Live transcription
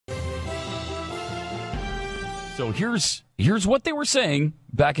So here's what they were saying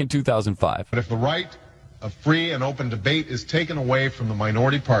back in 2005. But if the right of free and open debate is taken away from the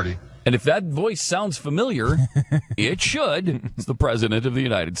minority party, and if that voice sounds familiar, it should. It's the President of the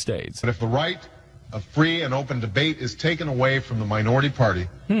United States. But if the right of free and open debate is taken away from the minority party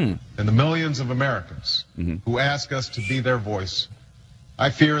and the millions of Americans who ask us to be their voice, I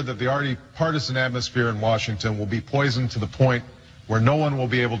fear that the already partisan atmosphere in Washington will be poisoned to the point where no one will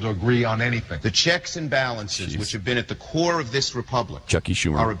be able to agree on anything. The checks and balances which have been at the core of this republic Chucky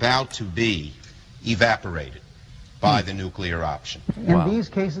Schumer are about to be evaporated by the nuclear option. In these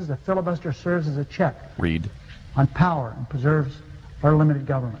cases, the filibuster serves as a check Read. on power and preserves our limited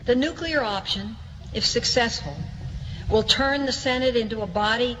government. The nuclear option, if successful, will turn the Senate into a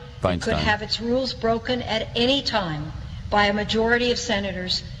body that could have its rules broken at any time by a majority of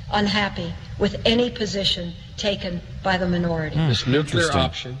senators unhappy with any position taken by the minority. This nuclear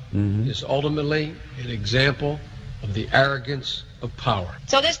option is ultimately an example of the arrogance of power.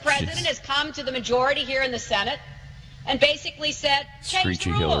 So this president has come to the majority here in the Senate and basically said, change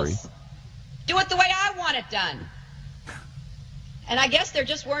the rules. Hillary. Do it the way I want it done. And I guess there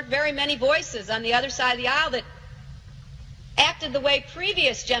just weren't very many voices on the other side of the aisle that acted the way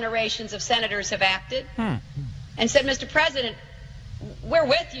previous generations of senators have acted and said, Mr. President, we're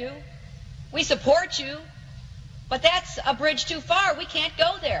with you. We support you. But that's a bridge too far. We can't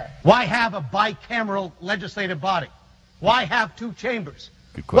go there. Why have a bicameral legislative body? Why have two chambers?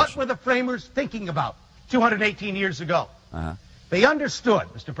 Good question. What were the framers thinking about 218 years ago? They understood,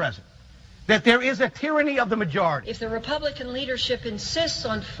 Mr. President, that there is a tyranny of the majority. If the Republican leadership insists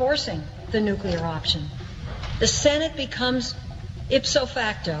on forcing the nuclear option, the Senate becomes ipso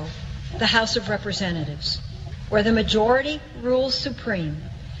facto the House of Representatives, where the majority rules supreme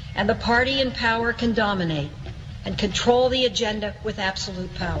and the party in power can dominate and control the agenda with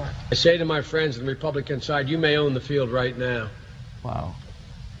absolute power. I say to my friends on the Republican side, you may own the field right now. Wow.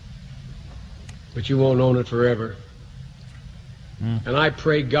 But you won't own it forever. And I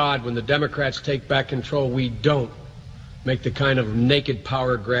pray God when the Democrats take back control, we don't make the kind of naked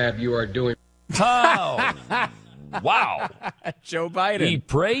power grab you are doing. Oh, wow. Joe Biden. He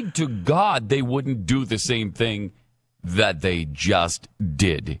prayed to God they wouldn't do the same thing that they just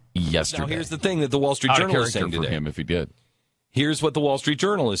did yesterday. Now, here's the thing that the Wall Street Journal is saying for today. him if he did. Here's what the Wall Street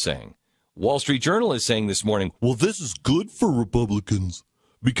Journal is saying. Wall Street Journal is saying this morning, well, this is good for Republicans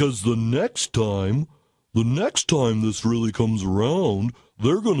because the next time this really comes around,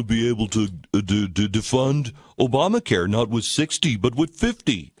 they're going to be able to defund Obamacare, not with 60, but with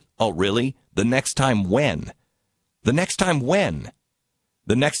 50. Oh, really? The next time when? The next time when?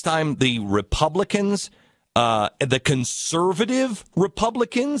 The next time the Republicans, the conservative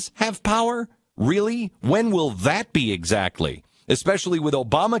Republicans have power? Really? When will that be exactly? Especially with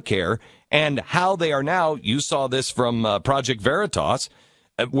Obamacare and how they are now, you saw this from Project Veritas,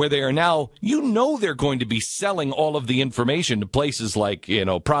 where they are now, they're going to be selling all of the information to places like,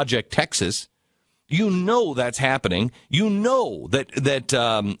 Project Texas. That's happening. That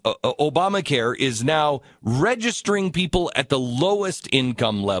Obamacare is now registering people at the lowest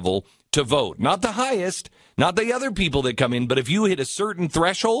income level to vote. Not the highest, not the other people that come in, but if you hit a certain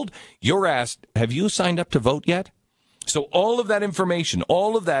threshold, you're asked, have you signed up to vote yet? So all of that information,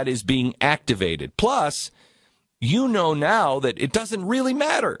 all of that is being activated. Plus, now that it doesn't really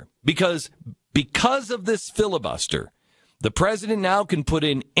matter because of this filibuster, the president now can put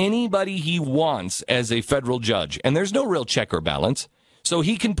in anybody he wants as a federal judge, and there's no real check or balance. So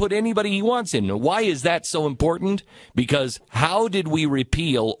he can put anybody he wants in. Now, why is that so important? Because how did we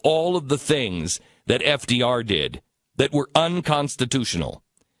repeal all of the things that FDR did that were unconstitutional?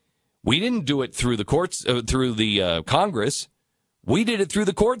 We didn't do it through the courts, through the Congress. We did it through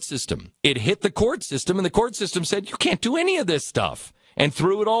the court system. It hit the court system, and the court system said, you can't do any of this stuff, and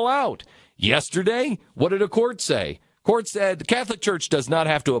threw it all out. Yesterday, what did a court say? Court said the Catholic Church does not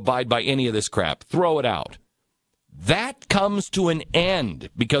have to abide by any of this crap. Throw it out. That comes to an end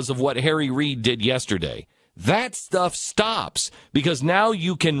because of what Harry Reid did yesterday. That stuff stops because now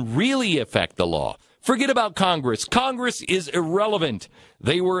you can really affect the law. Forget about Congress. Congress is irrelevant.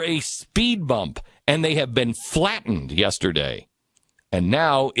 They were a speed bump, and they have been flattened yesterday. And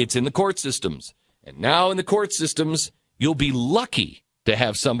now it's in the court systems. And now in the court systems, you'll be lucky to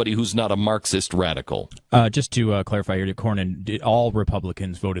have somebody who's not a Marxist radical. Just to clarify here, Cornyn, all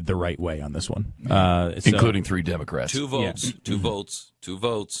Republicans voted the right way on this one, including 3 Democrats. 2 votes, yeah. 2 votes, 2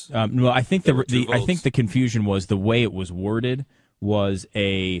 votes. Well, I think I think the confusion was the way it was worded was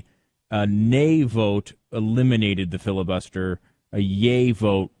a nay vote eliminated the filibuster. A yay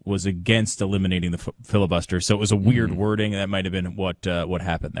vote was against eliminating the filibuster. So it was a weird wording. That might have been what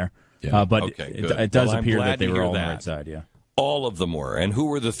happened there. Yeah. But Okay, it does well, I'm appear glad that they to were hear all on the that. right side, yeah. All of them were. And who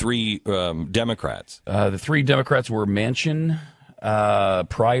were the three Democrats? The three Democrats were Manchin,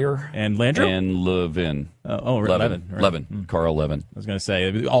 Pryor, and Landrieu? And Levin. Levin. Right. Levin. Carl Levin. I was going to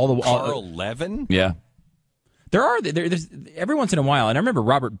say Carl Levin? Yeah. There's every once in a while, and I remember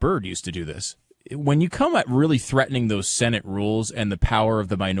Robert Byrd used to do this. When you come at really threatening those Senate rules and the power of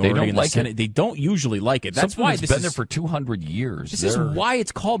the minority in the Senate, they don't usually like it. That's why it's been there for 200 years. This is why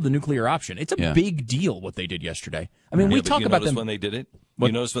it's called the nuclear option. It's a big deal what they did yesterday. I mean, we talk about them when they did it.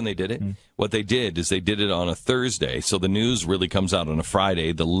 You notice when they did it? What they did is they did it on a Thursday, so the news really comes out on a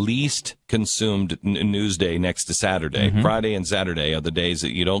Friday, the least consumed news day next to Saturday. Friday and Saturday are the days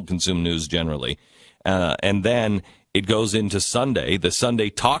that you don't consume news generally. And then it goes into Sunday. The Sunday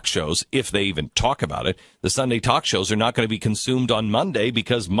talk shows, if they even talk about it, the Sunday talk shows are not going to be consumed on Monday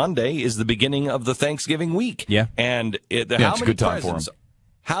because Monday is the beginning of the Thanksgiving week. Yeah. And it's a good time for them.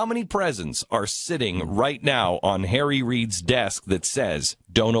 How many presents are sitting right now on Harry Reid's desk that says,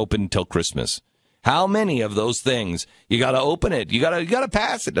 don't open until Christmas? How many of those things, you got to open it, you got to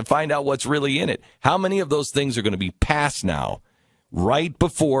pass it to find out what's really in it? How many of those things are going to be passed now, right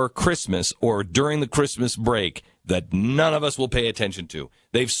before Christmas or during the Christmas break, that none of us will pay attention to?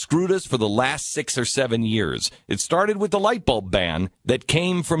 They've screwed us for the last 6 or 7 years. It started with the light bulb ban that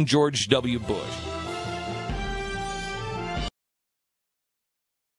came from George W. Bush.